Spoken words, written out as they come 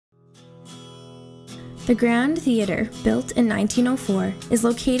The Grand Theatre, built in 1904, is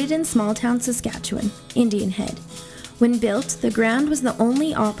located in small-town Saskatchewan, Indian Head. When built, the Grand was the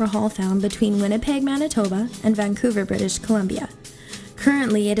only opera hall found between Winnipeg, Manitoba, and Vancouver, British Columbia.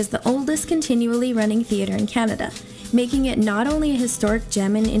 Currently, it is the oldest continually running theatre in Canada, making it not only a historic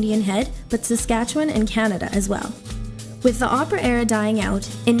gem in Indian Head, but Saskatchewan and Canada as well. With the opera era dying out,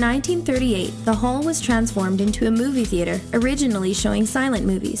 in 1938, the hall was transformed into a movie theatre, originally showing silent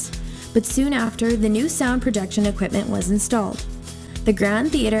movies. But soon after, the new sound projection equipment was installed. The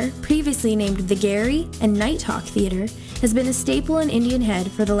Grand Theatre, previously named the Gary and Nighthawk Theatre, has been a staple in Indian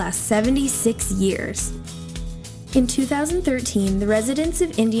Head for the last 76 years. In 2013, the residents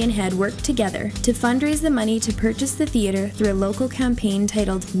of Indian Head worked together to fundraise the money to purchase the theatre through a local campaign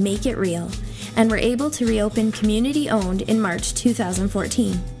titled Make It Real, and were able to reopen community-owned in March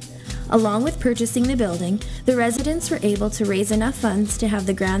 2014. Along with purchasing the building, the residents were able to raise enough funds to have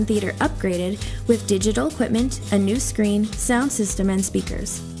the Grand Theatre upgraded with digital equipment, a new screen, sound system, and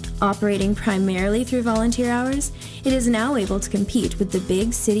speakers. Operating primarily through volunteer hours, it is now able to compete with the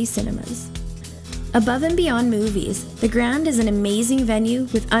big city cinemas. Above and beyond movies, the Grand is an amazing venue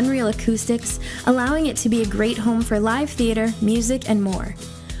with unreal acoustics, allowing it to be a great home for live theatre, music, and more.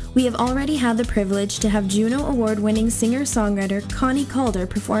 We have already had the privilege to have Juno Award-winning singer-songwriter Connie Calder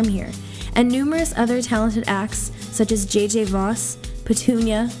perform here, and numerous other talented acts such as JJ Voss,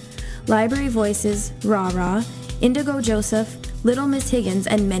 Petunia, Library Voices, Rah Rah, Indigo Joseph, Little Miss Higgins,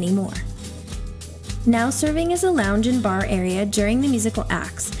 and many more. Now serving as a lounge and bar area during the musical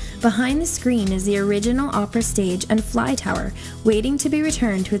acts, behind the screen is the original opera stage and fly tower waiting to be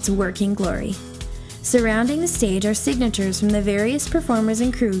returned to its working glory. Surrounding the stage are signatures from the various performers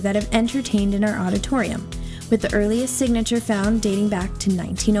and crew that have entertained in our auditorium, with the earliest signature found dating back to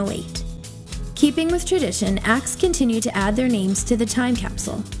 1908. Keeping with tradition, acts continue to add their names to the time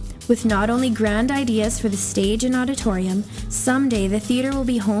capsule. With not only grand ideas for the stage and auditorium, someday the theatre will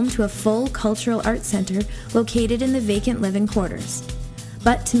be home to a full cultural arts center located in the vacant living quarters.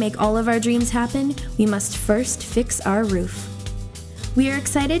 But to make all of our dreams happen, we must first fix our roof. We are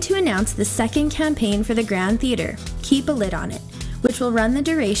excited to announce the second campaign for the Grand Theatre, Keep a Lid on It, which will run the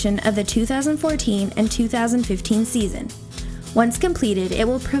duration of the 2014 and 2015 season. Once completed, it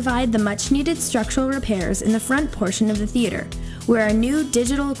will provide the much-needed structural repairs in the front portion of the theatre, where our new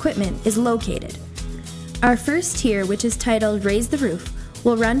digital equipment is located. Our first tier, which is titled Raise the Roof,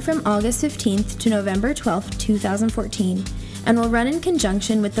 will run from August 15th to November 12th, 2014, and will run in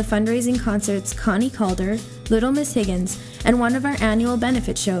conjunction with the fundraising concerts Connie Calder, Little Miss Higgins, and one of our annual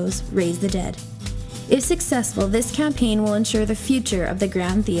benefit shows, Raise the Dead. If successful, this campaign will ensure the future of the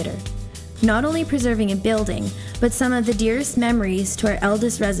Grand Theatre, not only preserving a building, but some of the dearest memories to our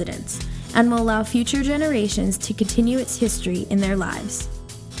eldest residents, and will allow future generations to continue its history in their lives.